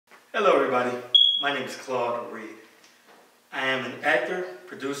Hello everybody, my name is Claude Reed. I am an actor,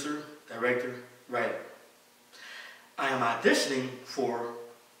 producer, director, writer. I am auditioning for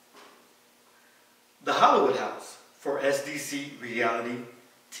the Hollywood House for SDC reality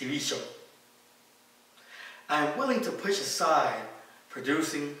TV show. I am willing to push aside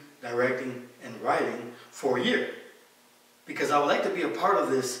producing, directing, and writing for a year because I would like to be a part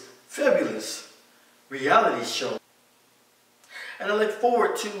of this fabulous reality show. And I look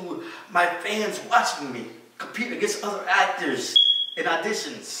forward to my fans watching me compete against other actors in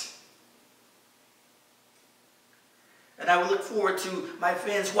auditions. And I will look forward to my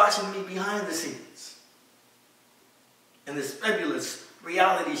fans watching me behind the scenes in this fabulous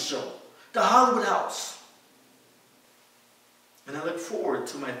reality show, the Hollywood House. And I look forward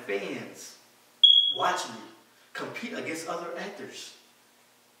to my fans watching me compete against other actors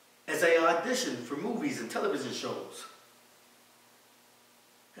as I audition for movies and television shows.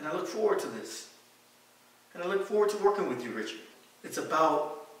 And I look forward to this. And I look forward to working with you, Richard. It's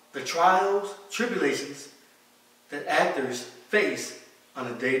about the trials, tribulations that actors face on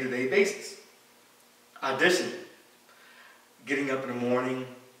a day-to-day basis. Auditioning, getting up in the morning,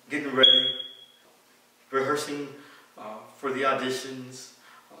 getting ready, rehearsing for the auditions,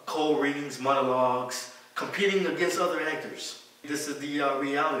 cold readings, monologues, competing against other actors. This is the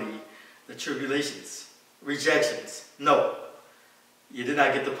reality, the tribulations, rejections. No. You did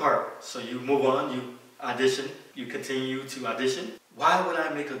not get the part, so you move on, you audition, you continue to audition. Why would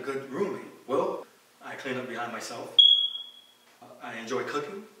I make a good roommate? Well, I clean up behind myself. I enjoy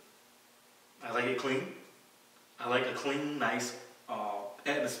cooking. I like it clean. I like a clean, nice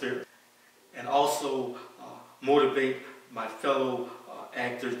atmosphere. And also motivate my fellow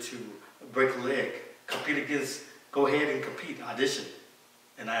actor to break a leg, compete against, go ahead and compete, audition.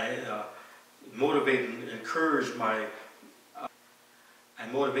 And I motivate and encourage I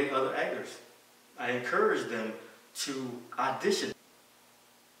motivate other actors. I encourage them to audition.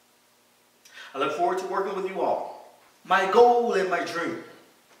 I look forward to working with you all. My goal and my dream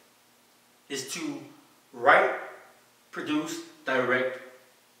is to write, produce, direct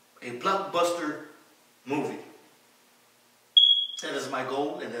a blockbuster movie. That is my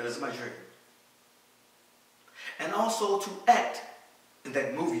goal and that is my dream. And also to act in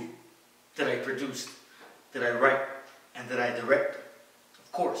that movie that I produced, that I write, and that I direct.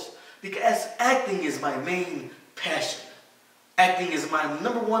 Of course, because acting is my main passion. Acting is my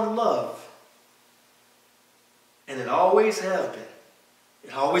 #1 love. And it always has been.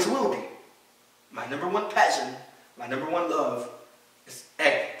 It always will be. My #1 passion, my #1 love is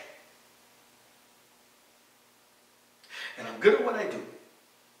acting. And I'm good at what I do.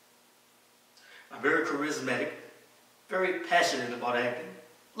 I'm very charismatic, very passionate about acting,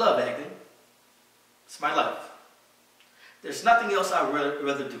 love acting. It's my life. There's nothing else I'd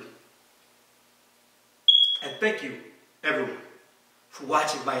rather do. And thank you, everyone, for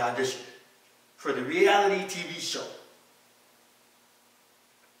watching my audition for the reality TV show.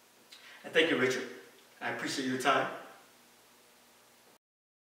 And thank you, Richard. I appreciate your time.